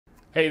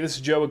Hey, this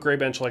is Joe at Gray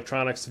Bench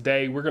Electronics.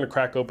 Today we're going to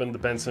crack open the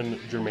Benson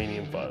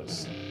Germanium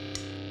Fuzz.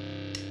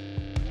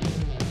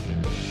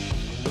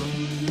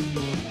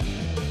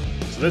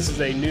 So this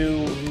is a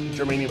new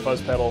Germanium Fuzz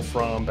pedal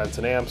from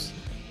Benson Amps.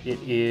 It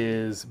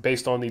is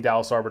based on the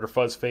Dallas Arbiter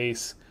Fuzz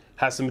face,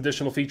 has some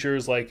additional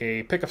features like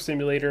a pickup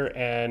simulator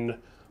and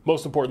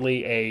most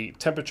importantly a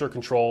temperature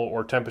control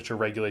or temperature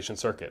regulation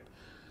circuit.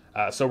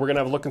 So we're going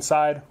to have a look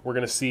inside, we're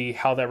going to see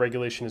how that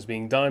regulation is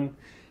being done,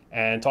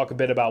 and talk a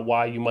bit about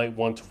why you might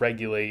want to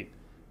regulate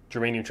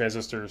germanium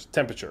transistors'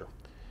 temperature.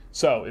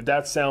 So if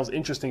that sounds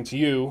interesting to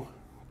you,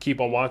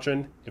 keep on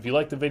watching. If you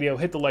like the video,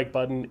 hit the like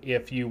button.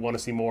 If you want to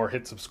see more,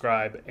 hit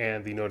subscribe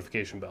and the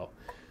notification bell.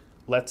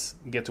 Let's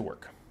get to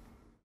work.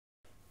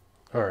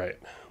 All right,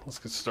 let's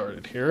get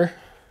started here.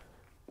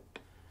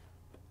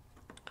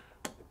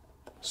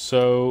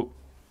 So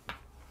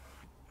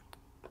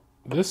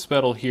this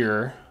pedal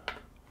here,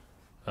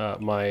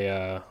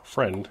 my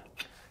friend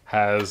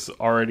has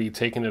already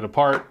taken it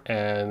apart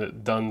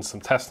and done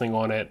some testing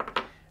on it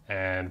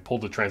and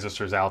pulled the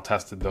transistors out,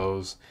 tested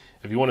those.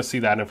 If you want to see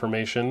that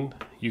information,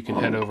 you can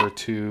head over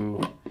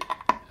to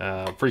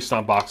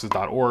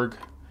freestompboxes.org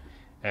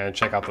and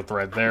check out the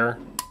thread there.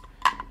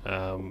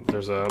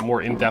 There's a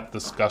more in-depth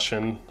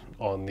discussion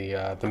on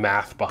the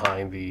math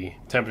behind the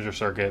temperature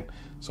circuit,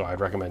 so I'd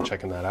recommend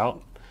checking that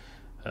out.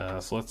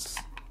 So let's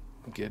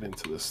get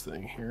into this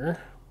thing here.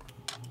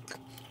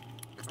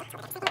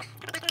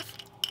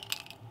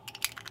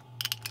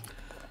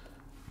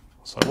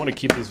 So I want to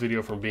keep this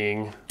video from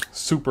being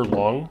super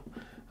long.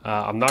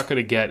 I'm not going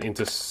to get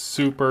into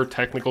super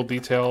technical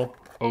detail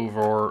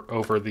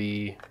over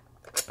the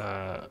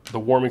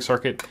warming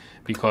circuit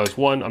because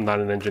one, I'm not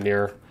an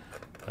engineer.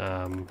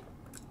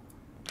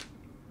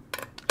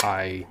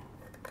 I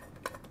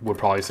would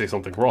probably say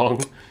something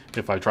wrong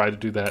if I tried to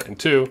do that, and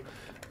two,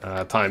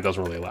 time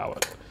doesn't really allow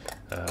it.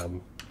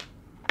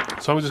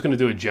 So I'm just going to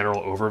do a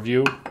general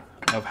overview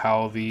of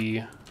how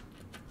the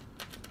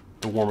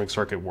warming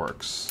circuit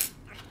works.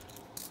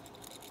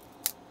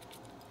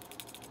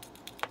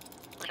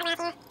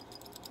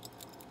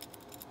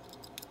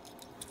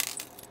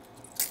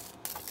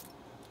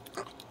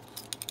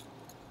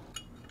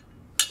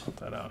 Put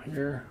that out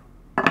here.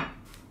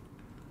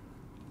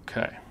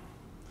 Okay.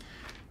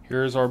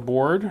 Here's our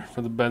board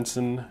for the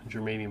Benson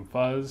Germanium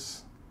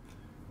Fuzz.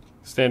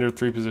 Standard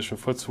 3-position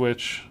foot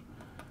switch,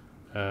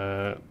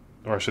 or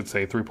I should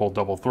say 3-pole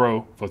double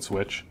throw foot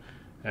switch,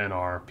 and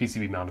our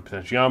PCB mounted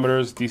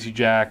potentiometers, DC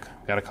jack,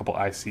 got a couple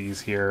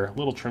ICs here,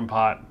 little trim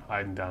pot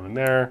hiding down in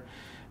there,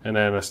 and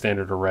then a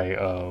standard array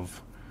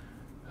of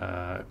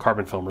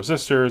carbon film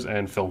resistors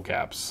and film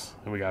caps.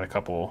 And we got a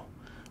couple,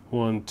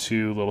 1,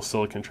 2 little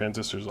silicon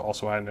transistors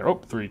also hiding there. Oh,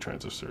 3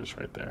 transistors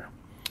right there.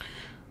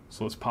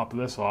 So let's pop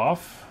this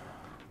off.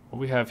 What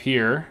we have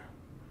here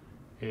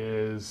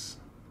is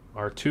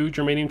our 2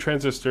 germanium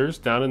transistors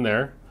down in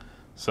there.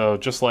 So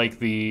just like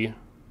the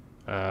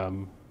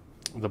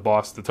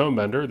Boss, the tone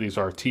bender, these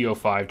are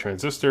T05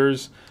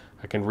 transistors.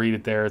 I can read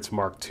it there. It's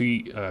marked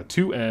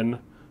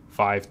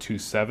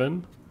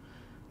 2N527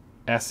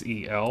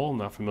 SEL.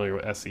 Not familiar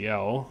with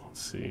SEL. Let's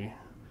see.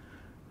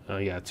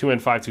 Yeah,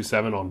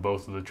 2N527 on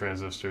both of the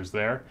transistors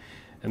there.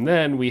 And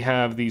then we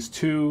have these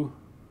 2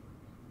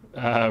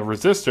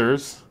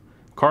 resistors,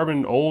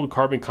 old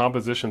carbon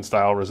composition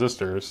style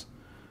resistors,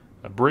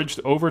 bridged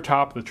over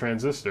top the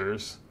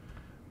transistors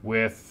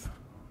with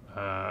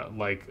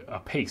like a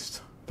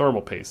paste,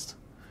 thermal paste.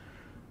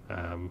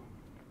 I'm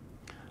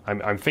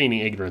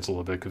feigning ignorance a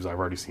little bit because I've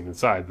already seen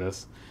inside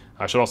this.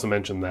 I should also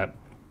mention that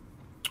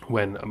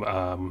when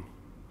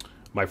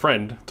my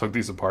friend took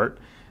these apart,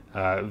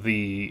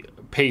 the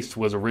paste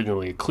was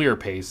originally a clear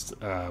paste.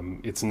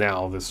 It's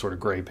now this sort of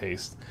gray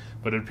paste,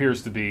 but it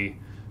appears to be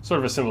sort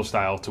of a similar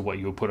style to what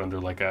you would put under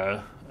like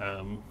a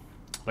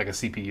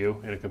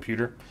CPU in a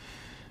computer.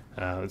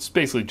 It's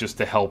basically just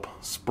to help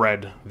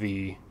spread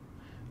the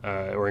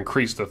or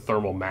increase the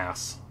thermal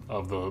mass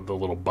of the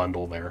little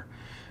bundle there,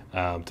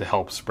 to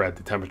help spread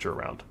the temperature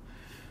around.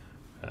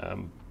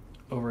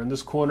 Over in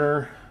this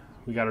corner,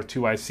 we got our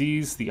 2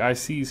 ICs. The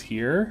ICs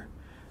here,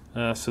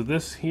 so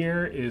this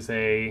here is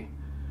a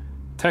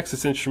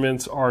Texas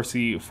Instruments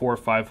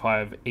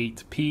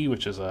RC4558P,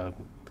 which is a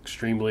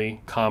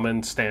extremely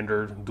common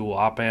standard dual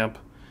op amp.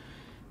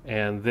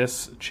 And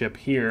this chip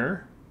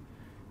here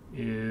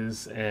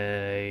is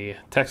a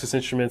Texas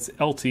Instruments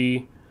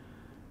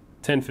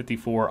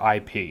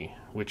LT1054IP,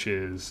 which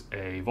is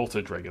a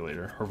voltage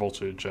regulator, or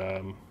voltage,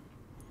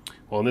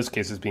 well in this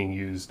case it's being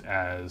used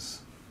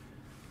as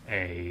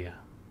a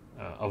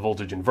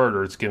voltage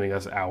inverter. It's giving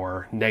us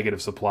our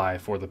negative supply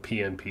for the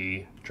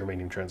PNP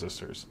germanium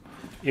transistors.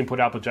 Input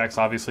output jacks,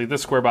 obviously.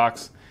 This square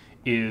box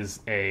is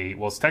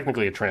well, it's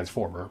technically a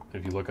transformer.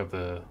 If you look at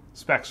the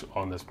specs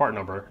on this part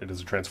number, it is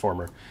a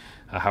transformer.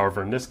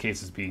 However, in this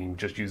case, it's being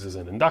just used as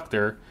an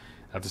inductor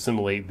to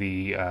simulate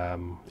the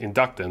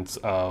inductance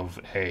of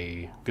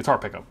a guitar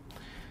pickup.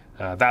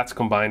 That's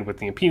combined with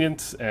the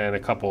impedance and a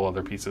couple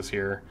other pieces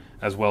here,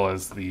 as well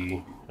as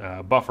the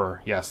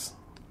buffer, yes,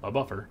 a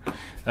buffer,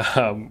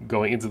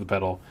 going into the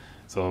pedal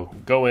So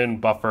go in,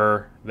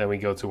 buffer, then we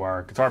go to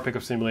our guitar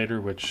pickup simulator,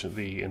 which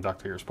the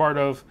inductor here is part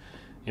of,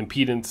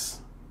 impedance,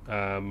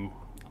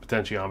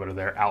 potentiometer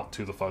there, out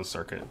to the fuzz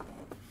circuit.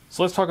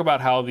 So let's talk about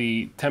how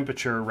the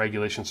temperature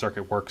regulation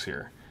circuit works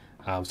here.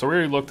 So we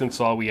already looked and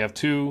saw we have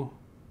two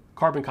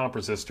carbon comp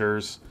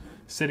resistors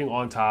sitting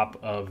on top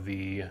of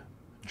the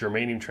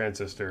germanium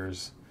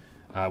transistors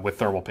with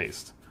thermal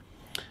paste.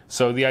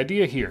 So the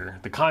idea here,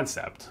 the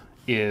concept,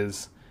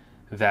 is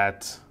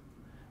that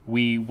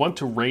we want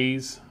to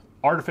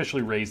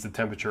artificially raise the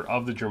temperature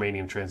of the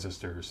germanium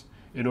transistors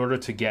in order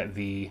to get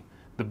the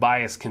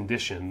bias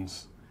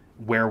conditions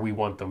where we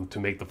want them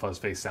to make the fuzz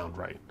phase sound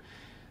right.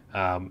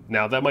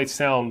 Now that might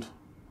sound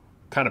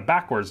kind of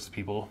backwards to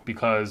people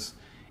because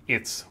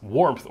it's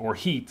warmth or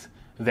heat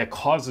that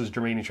causes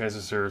germanium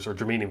transistors or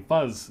germanium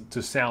fuzz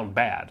to sound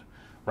bad,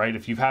 right?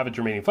 If you have a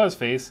germanium fuzz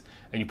phase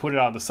and you put it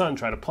out in the sun,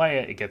 try to play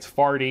it, it gets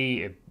farty,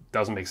 it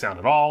doesn't make sound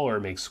at all, or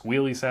it makes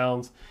squealy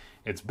sounds.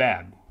 It's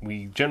bad.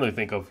 We generally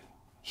think of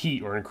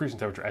heat or increasing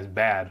temperature as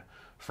bad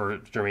for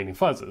germanium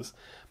fuzzes.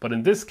 But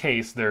in this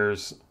case,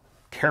 there's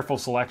careful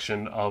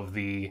selection of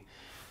the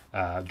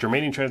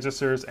germanium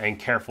transistors and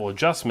careful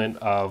adjustment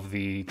of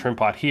the trim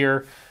pot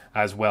here,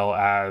 as well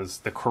as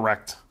the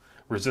correct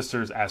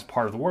resistors as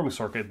part of the warming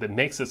circuit that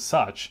makes it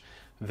such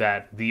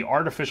that the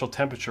artificial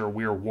temperature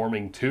we're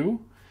warming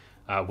to,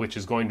 which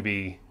is going to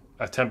be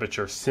a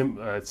temperature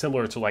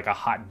similar to like a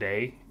hot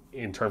day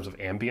in terms of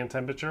ambient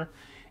temperature,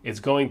 it's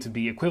going to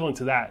be equivalent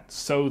to that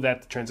so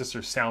that the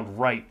transistors sound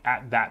right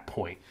at that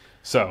point.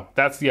 So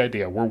that's the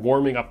idea. We're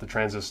warming up the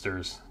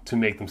transistors to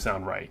make them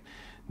sound right.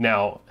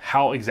 Now,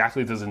 how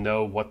exactly does it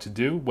know what to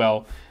do?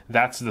 Well,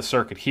 that's the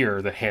circuit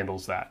here that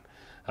handles that.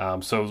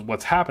 So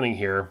what's happening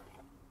here,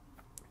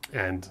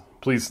 and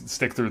please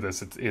stick through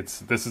this,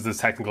 this is as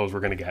technical as we're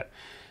going to get.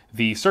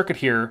 The circuit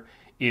here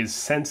is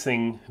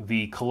sensing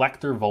the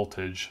collector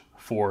voltage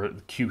for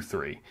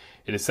Q3.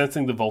 It is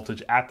sensing the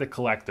voltage at the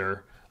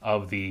collector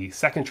of the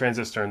second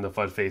transistor in the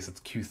fuzz phase. It's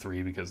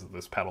Q3 because of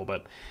this pedal,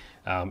 but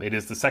it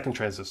is the second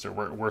transistor.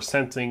 We're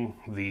sensing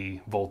the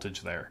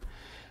voltage there.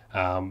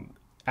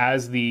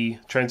 As the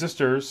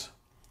transistors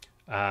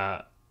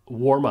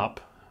warm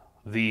up,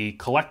 the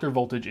collector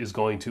voltage is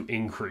going to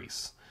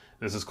increase.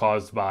 This is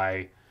caused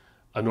by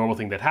a normal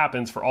thing that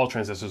happens for all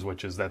transistors,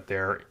 which is that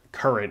their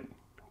current,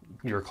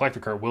 your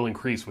collector current will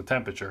increase with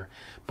temperature,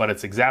 but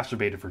it's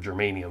exacerbated for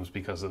germaniums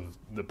because of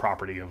the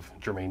property of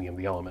germanium,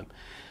 the element.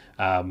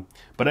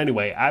 But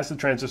anyway, as the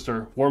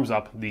transistor warms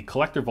up, the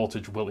collector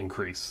voltage will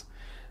increase.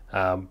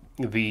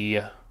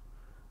 The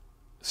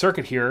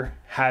circuit here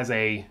has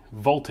a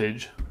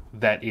voltage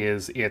that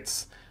is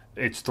its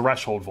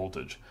threshold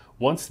voltage.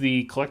 Once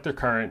the collector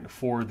current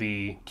for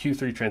the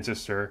Q3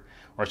 transistor,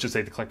 or I should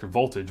say the collector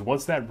voltage,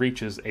 once that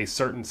reaches a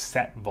certain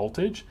set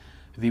voltage,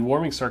 the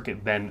warming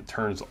circuit then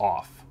turns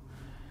off.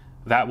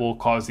 That will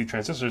cause the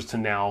transistors to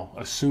now,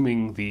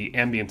 assuming the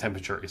ambient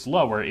temperature is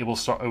lower, it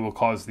will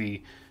cause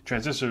the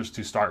transistors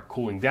to start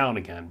cooling down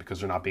again because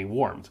they're not being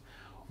warmed.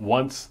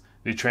 Once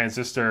the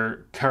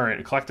transistor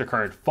current, collector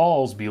current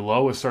falls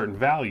below a certain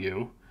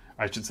value,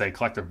 I should say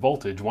collector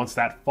voltage, once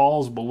that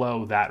falls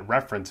below that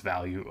reference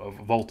value of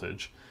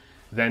voltage,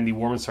 then the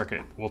warming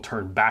circuit will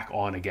turn back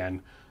on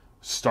again,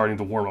 starting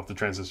to warm up the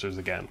transistors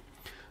again.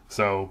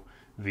 So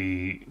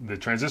the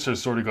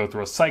transistors sort of go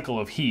through a cycle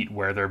of heat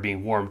where they're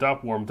being warmed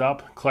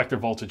up, collector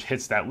voltage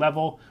hits that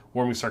level,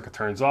 warming circuit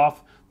turns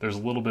off, there's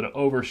a little bit of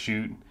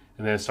overshoot,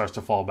 and then it starts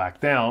to fall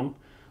back down.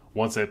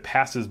 Once it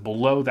passes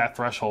below that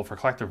threshold for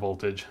collector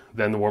voltage,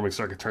 then the warming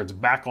circuit turns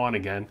back on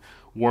again,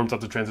 warms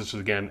up the transistors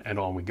again, and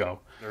on we go.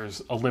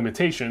 There's a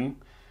limitation,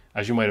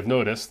 as you might have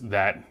noticed,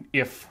 that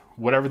if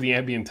whatever the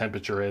ambient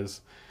temperature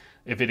is,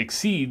 if it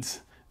exceeds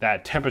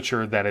that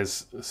temperature that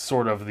is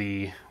sort of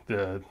the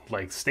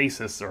like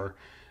stasis, or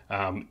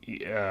I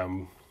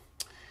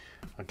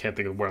can't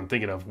think of what I'm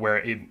thinking of, where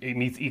it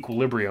meets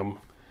equilibrium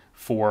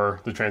for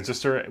the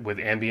transistor with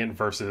ambient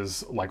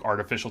versus like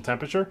artificial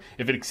temperature.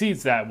 If it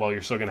exceeds that, well,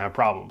 you're still going to have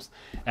problems.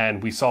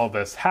 And we saw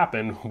this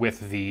happen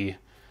with the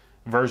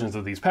versions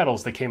of these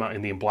pedals that came out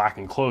in the black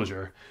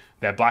enclosure.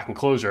 That black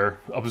enclosure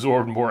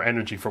absorbed more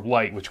energy from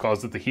light, which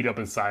caused it to heat up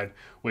inside,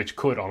 which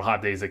could on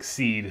hot days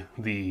exceed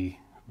the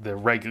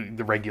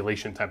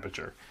regulation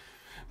temperature.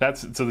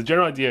 So the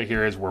general idea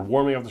here is we're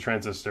warming up the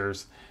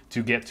transistors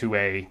to get to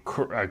a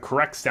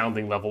correct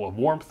sounding level of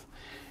warmth.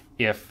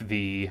 If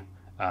the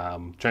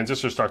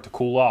transistors start to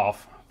cool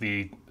off,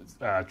 the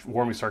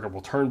warming circuit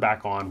will turn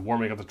back on,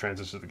 warming up the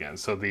transistors again.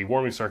 So the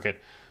warming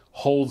circuit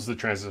holds the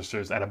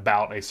transistors at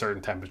about a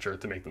certain temperature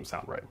to make them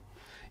sound right.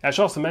 I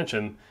should also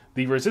mention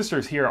the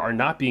resistors here are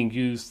not being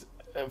used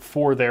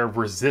for their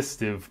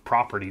resistive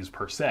properties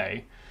per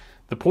se.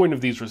 The point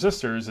of these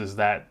resistors is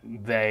that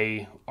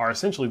they're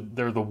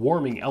the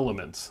warming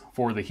elements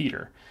for the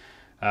heater.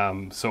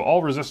 So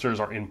all resistors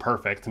are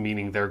imperfect,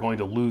 meaning they're going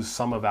to lose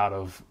some amount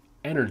of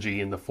energy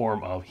in the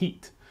form of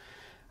heat.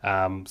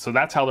 So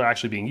that's how they're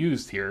actually being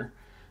used here.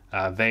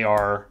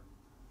 They're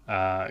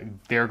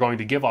going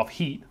to give off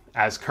heat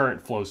as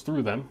current flows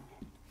through them.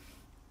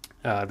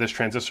 This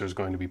transistor is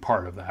going to be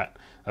part of that.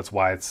 That's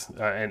why it's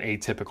an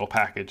atypical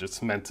package.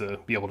 It's meant to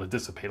be able to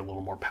dissipate a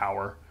little more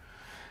power.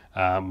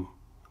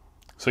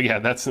 So yeah,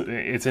 it's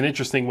an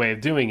interesting way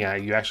of doing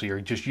it. You actually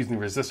are just using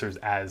the resistors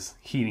as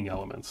heating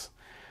elements.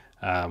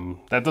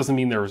 That doesn't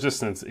mean their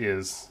resistance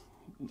is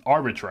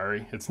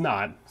arbitrary. It's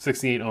not.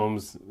 68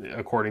 ohms,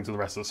 according to the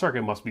rest of the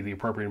circuit, must be the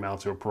appropriate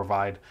amount to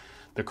provide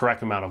the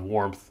correct amount of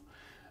warmth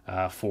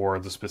for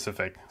the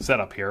specific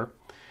setup here.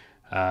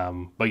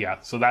 But yeah,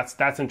 so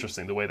that's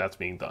interesting, the way that's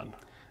being done.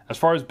 As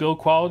far as build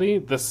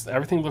quality,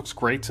 everything looks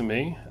great to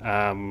me.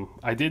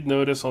 I did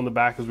notice on the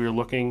back as we were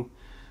looking,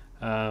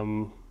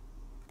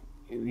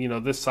 you know,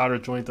 this solder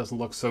joint doesn't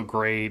look so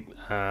great.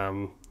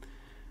 A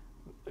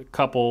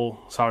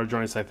couple solder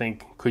joints I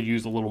think could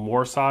use a little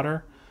more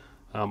solder.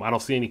 I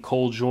don't see any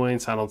cold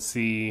joints. I don't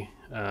see,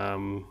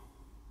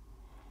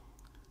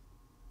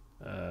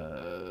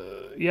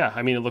 yeah,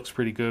 I mean, it looks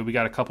pretty good. We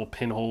got a couple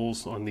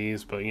pinholes on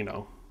these, but you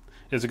know,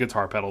 it's a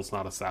guitar pedal. It's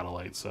not a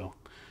satellite. So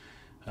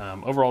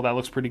overall, that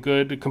looks pretty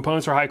good. The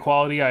components are high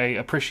quality. I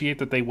appreciate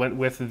that they went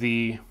with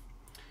the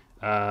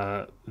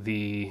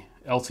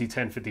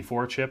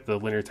LC1054 chip, the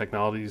Linear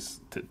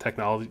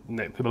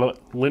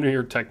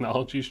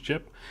Technologies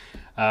chip.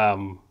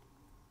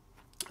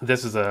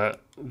 This is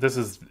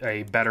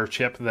a better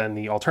chip than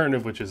the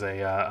alternative, which is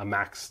a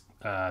Max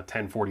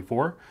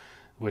 1044,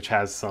 which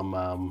has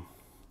some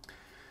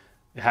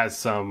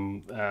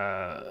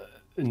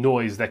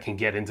noise that can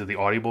get into the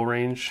audible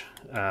range.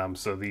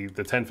 So the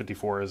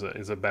 1054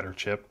 is a better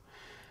chip,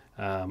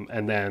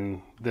 and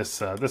then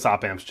this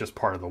op amp's just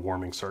part of the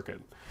warming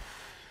circuit.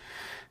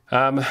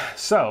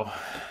 So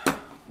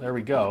there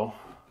we go.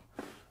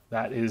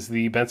 That is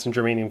the Benson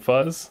Germanium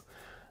Fuzz.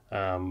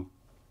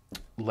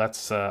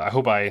 I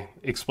hope I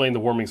explained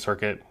the warming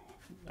circuit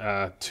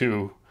not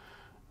too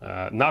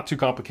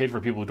complicated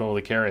for people who don't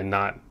really care, and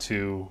not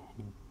too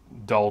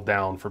dulled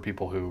down for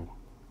people who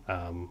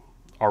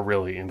are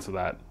really into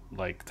that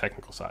like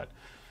technical side.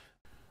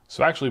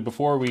 So actually,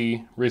 before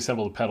we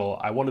reassemble the pedal,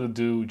 I wanted to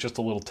do just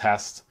a little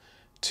test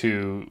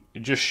to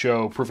just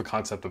show proof of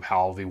concept of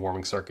how the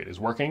warming circuit is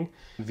working.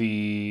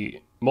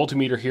 The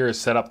multimeter here is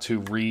set up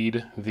to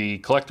read the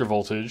collector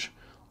voltage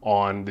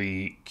on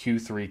the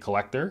Q3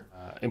 collector.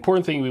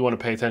 Important thing we want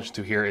to pay attention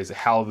to here is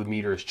how the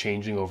meter is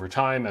changing over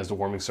time as the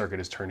warming circuit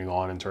is turning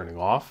on and turning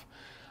off.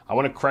 I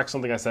want to correct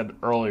something I said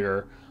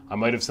earlier. I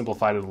might have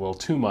simplified it a little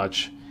too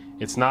much.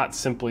 It's not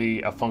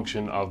simply a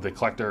function of the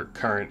collector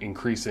current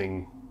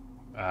increasing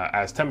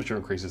as temperature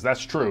increases.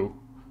 That's true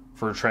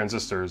for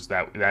transistors,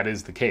 that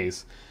is the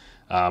case.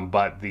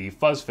 But the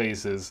fuzz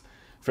phase is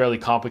fairly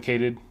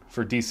complicated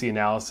for DC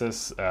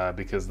analysis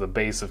because the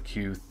base of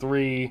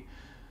Q3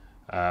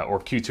 or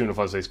Q2 in a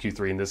fuzz phase,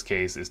 Q3 in this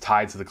case, is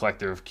tied to the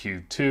collector of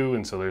Q2,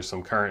 and so there's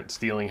some current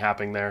stealing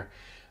happening there.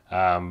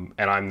 And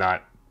I'm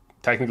not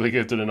technically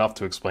gifted enough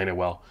to explain it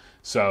well.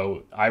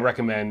 So I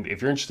recommend,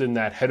 if you're interested in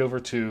that, head over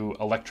to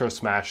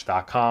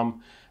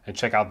electrosmash.com and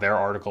check out their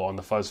article on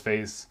the fuzz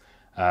phase.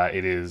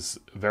 It is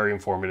very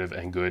informative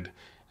and good.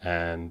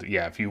 And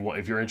yeah, if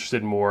you're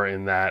interested more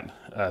in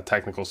that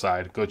technical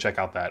side, go check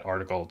out that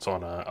article. It's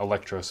on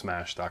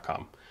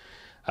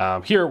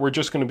electrosmash.com. Here, we're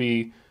just going to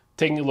be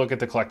taking a look at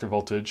the collector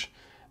voltage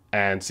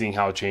and seeing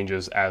how it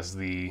changes as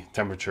the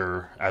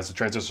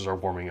transistors are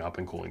warming up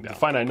and cooling down. The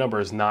finite number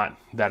is not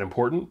that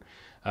important.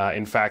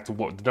 In fact,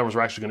 what the numbers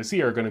we're actually going to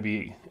see are going to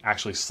be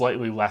actually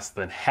slightly less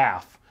than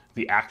half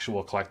the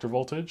actual collector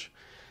voltage.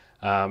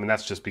 And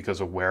that's just because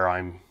of where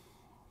I'm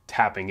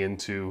tapping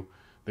into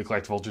the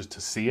collector voltage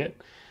to see it.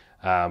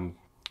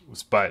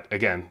 But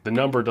again, the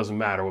number doesn't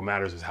matter. What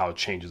matters is how it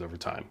changes over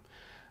time.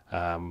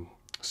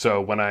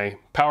 So when I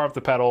power up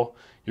the pedal,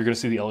 you're going to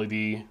see the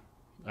LED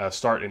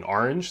start in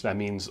orange. That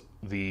means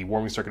the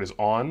warming circuit is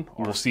on.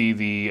 We'll see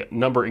the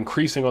number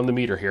increasing on the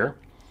meter here.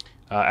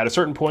 At a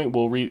certain point,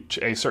 we'll reach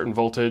a certain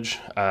voltage.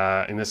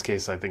 In this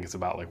case, I think it's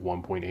about like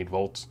 1.8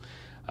 volts.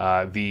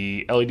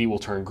 The LED will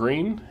turn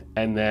green,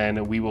 and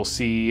then we will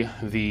see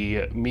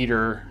the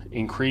meter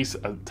increase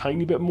a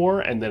tiny bit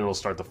more, and then it'll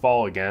start to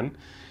fall again.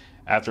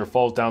 After it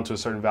falls down to a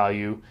certain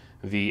value,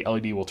 the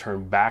LED will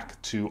turn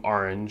back to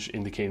orange,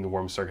 indicating the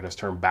warming circuit has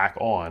turned back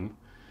on.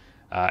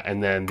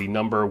 And then the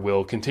number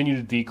will continue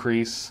to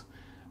decrease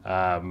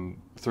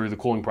through the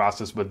cooling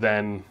process, but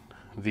then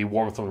the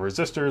warmth on the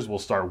resistors will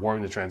start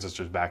warming the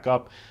transistors back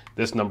up.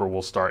 This number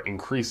will start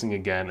increasing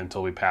again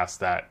until we pass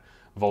that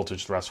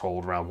voltage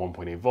threshold around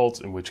 1.8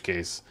 volts, in which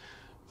case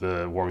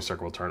the warming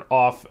circuit will turn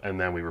off, and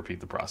then we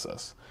repeat the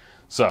process.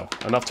 So,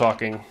 enough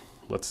talking.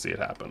 Let's see it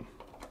happen.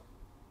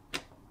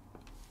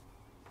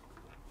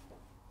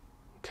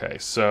 Okay,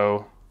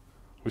 so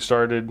we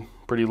started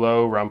pretty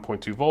low, around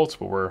 0.2 volts,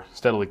 but we're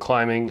steadily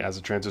climbing as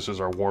the transistors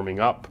are warming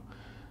up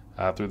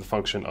through the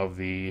function of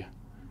the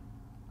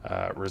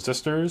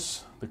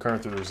resistors, the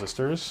current through the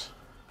resistors.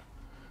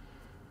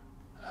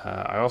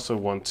 I also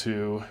want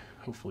to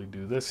hopefully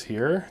do this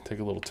here, take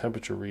a little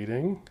temperature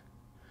reading.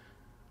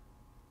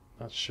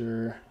 Not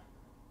sure.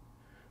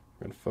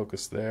 We're going to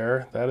focus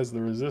there. That is the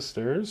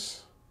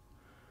resistors.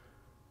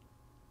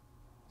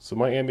 So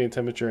my ambient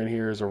temperature in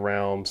here is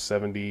around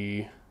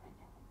 70,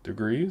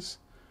 degrees.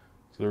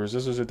 So the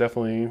resistors are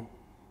definitely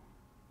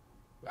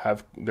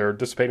they're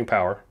dissipating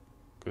power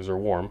because they're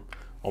warm,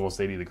 almost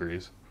 80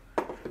 degrees.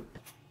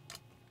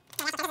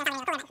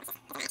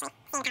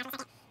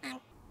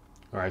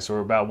 All right, so we're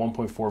about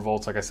 1.4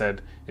 volts. Like I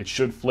said, it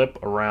should flip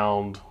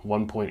around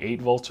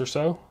 1.8 volts or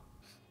so.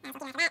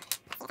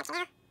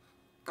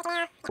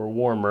 We're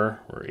warmer,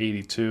 we're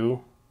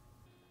 82.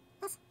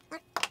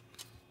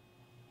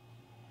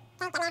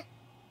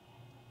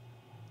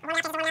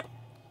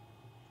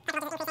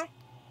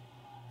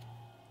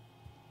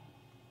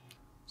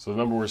 So the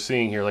number we're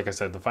seeing here, like I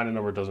said, the final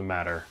number doesn't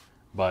matter,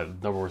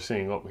 but the number we're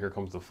seeing, oh, here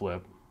comes the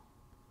flip.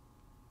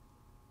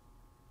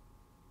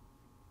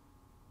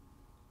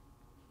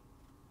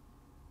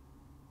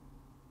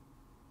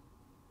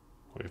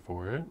 Wait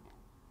for it.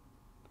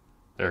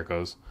 There it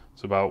goes.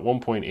 So about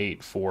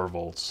 1.84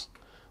 volts.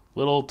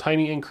 Little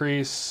tiny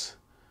increase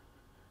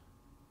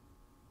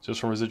just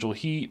from residual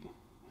heat.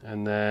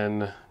 And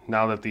then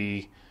now that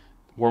the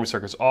warming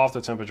circuit's off,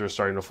 the temperature is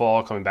starting to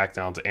fall, coming back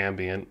down to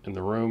ambient in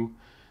the room.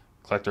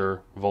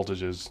 Collector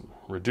voltage is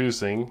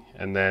reducing,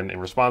 and then in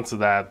response to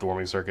that, the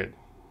warming circuit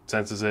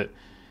senses it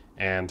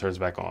and turns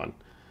back on.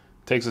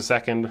 It takes a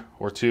second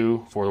or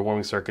two for the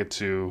warming circuit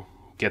to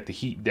get the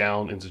heat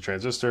down into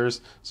transistors,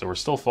 so we're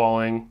still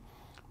falling,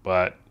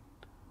 but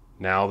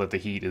now that the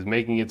heat is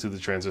making it to the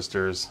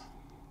transistors,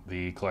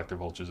 the collector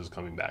voltage is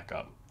coming back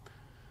up.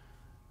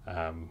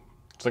 So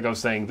like I was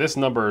saying, this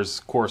number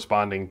is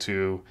corresponding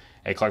to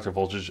a collector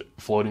voltage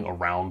floating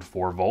around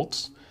 4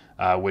 volts.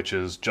 Which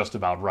is just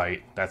about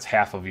right. That's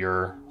half of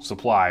your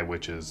supply,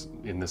 which is,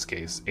 in this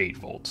case, 8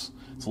 volts.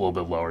 It's a little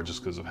bit lower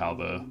just because of how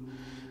the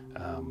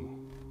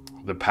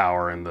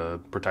power and the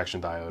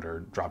protection diode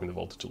are dropping the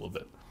voltage a little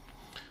bit.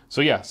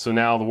 So yeah, so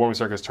now the warming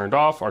circuit is turned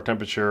off, our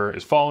temperature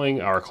is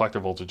falling, our collector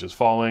voltage is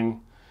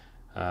falling,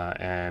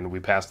 and we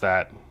passed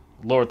that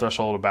lower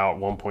threshold about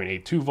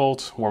 1.82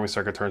 volts. Warming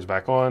circuit turns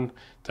back on.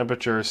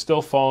 Temperature is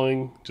still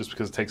falling just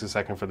because it takes a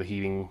second for the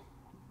heating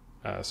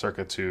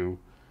circuit to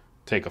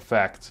take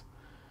effect.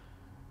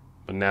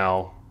 But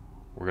now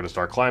we're going to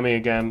start climbing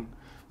again.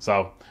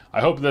 So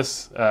I hope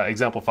this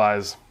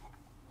exemplifies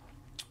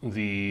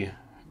the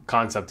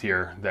concept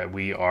here that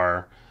we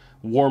are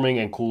warming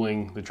and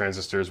cooling the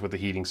transistors with the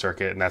heating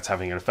circuit, and that's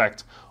having an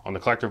effect on the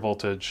collector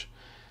voltage.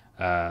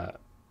 And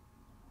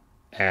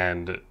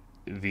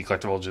the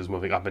collector voltage is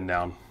moving up and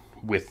down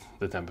with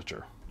the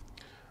temperature.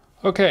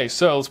 Okay,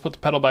 so let's put the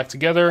pedal back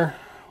together.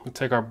 We'll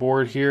take our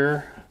board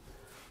here,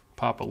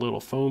 pop a little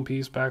foam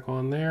piece back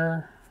on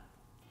there.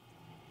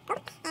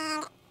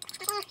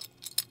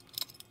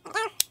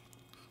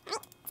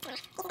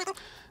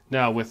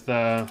 Now with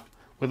all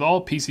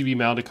PCB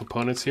mounted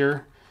components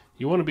here,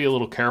 you want to be a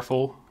little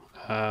careful,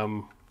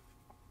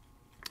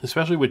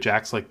 especially with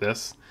jacks like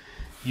this.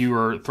 You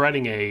are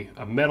threading a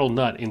metal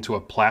nut into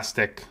a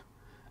plastic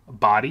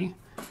body,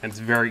 and it's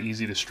very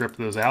easy to strip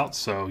those out,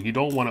 so you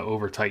don't want to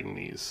over tighten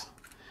these.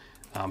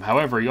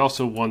 However, you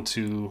also want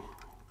to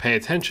pay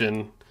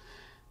attention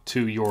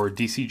to your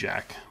DC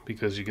jack,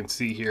 because you can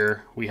see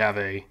here we have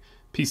a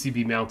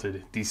PCB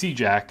mounted DC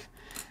jack,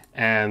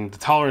 and the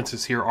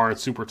tolerances here aren't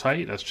super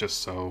tight. That's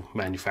just so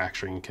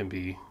manufacturing can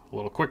be a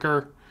little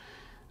quicker.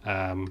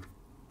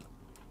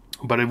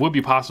 But it would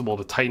be possible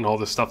to tighten all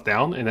this stuff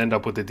down and end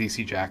up with the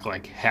DC jack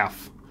like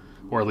half,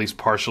 or at least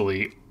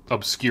partially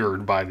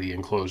obscured by the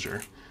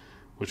enclosure,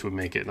 which would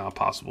make it not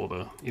possible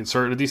to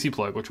insert a DC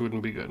plug, which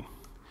wouldn't be good.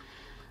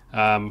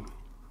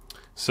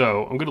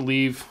 So I'm going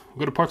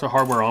to put the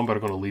hardware on, but I'm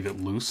going to leave it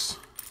loose.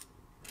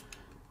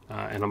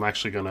 And I'm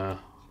actually going to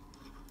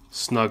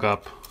snug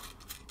up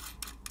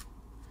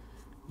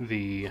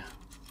the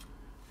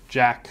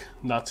jack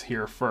nuts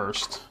here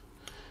first,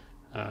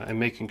 and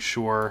making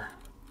sure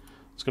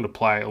it's going to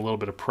apply a little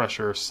bit of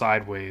pressure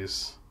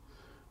sideways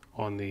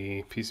on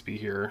the PCB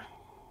here,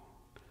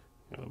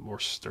 more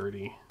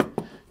sturdy,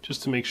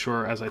 just to make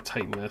sure as I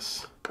tighten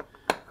this,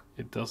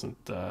 it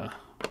doesn't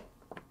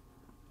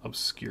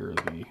obscure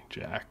the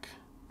jack.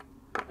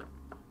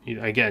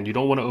 Again, you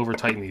don't want to over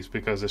tighten these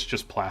because it's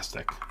just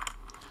plastic.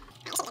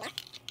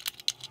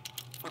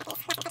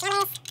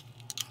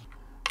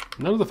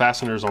 None of the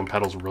fasteners on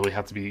pedals really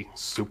have to be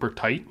super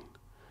tight.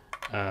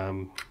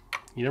 You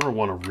never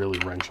want to really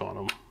wrench on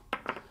them.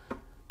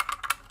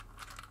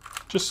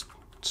 Just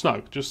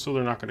snug, just so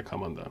they're not going to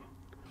come undone.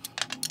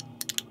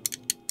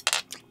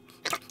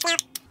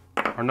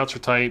 Our nuts are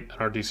tight,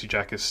 and our DC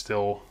jack is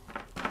still,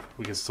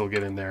 we can still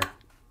get in there,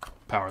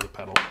 power the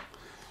pedal.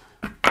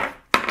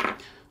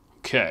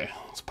 Okay,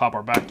 let's pop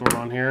our back door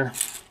on here.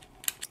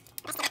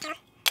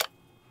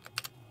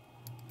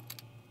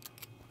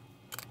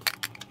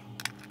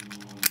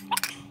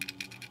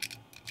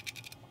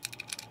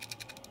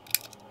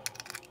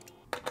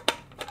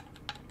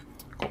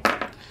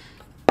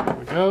 There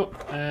we go,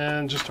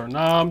 and just our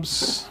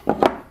knobs.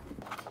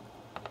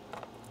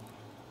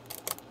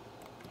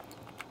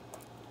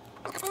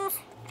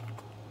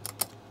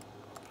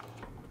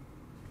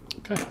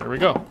 Okay, there we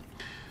go.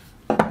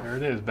 There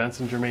it is,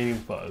 Benson Germanium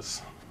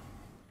Fuzz.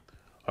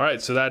 All right,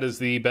 so that is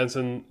the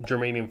Benson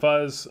Germanium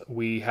Fuzz.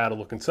 We had a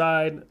look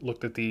inside,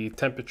 looked at the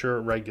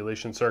temperature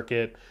regulation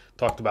circuit,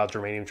 talked about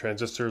germanium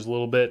transistors a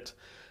little bit.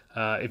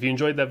 If you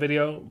enjoyed that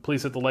video,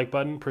 please hit the like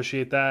button.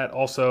 Appreciate that.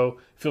 Also,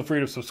 feel free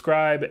to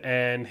subscribe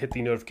and hit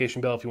the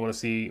notification bell if you want to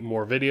see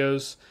more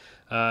videos.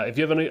 If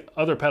you have any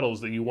other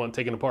pedals that you want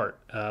taken apart,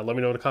 let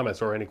me know in the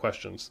comments or any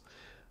questions.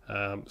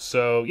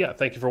 So yeah,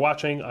 thank you for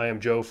watching. I am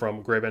Joe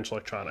from Gray Bench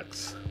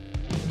Electronics.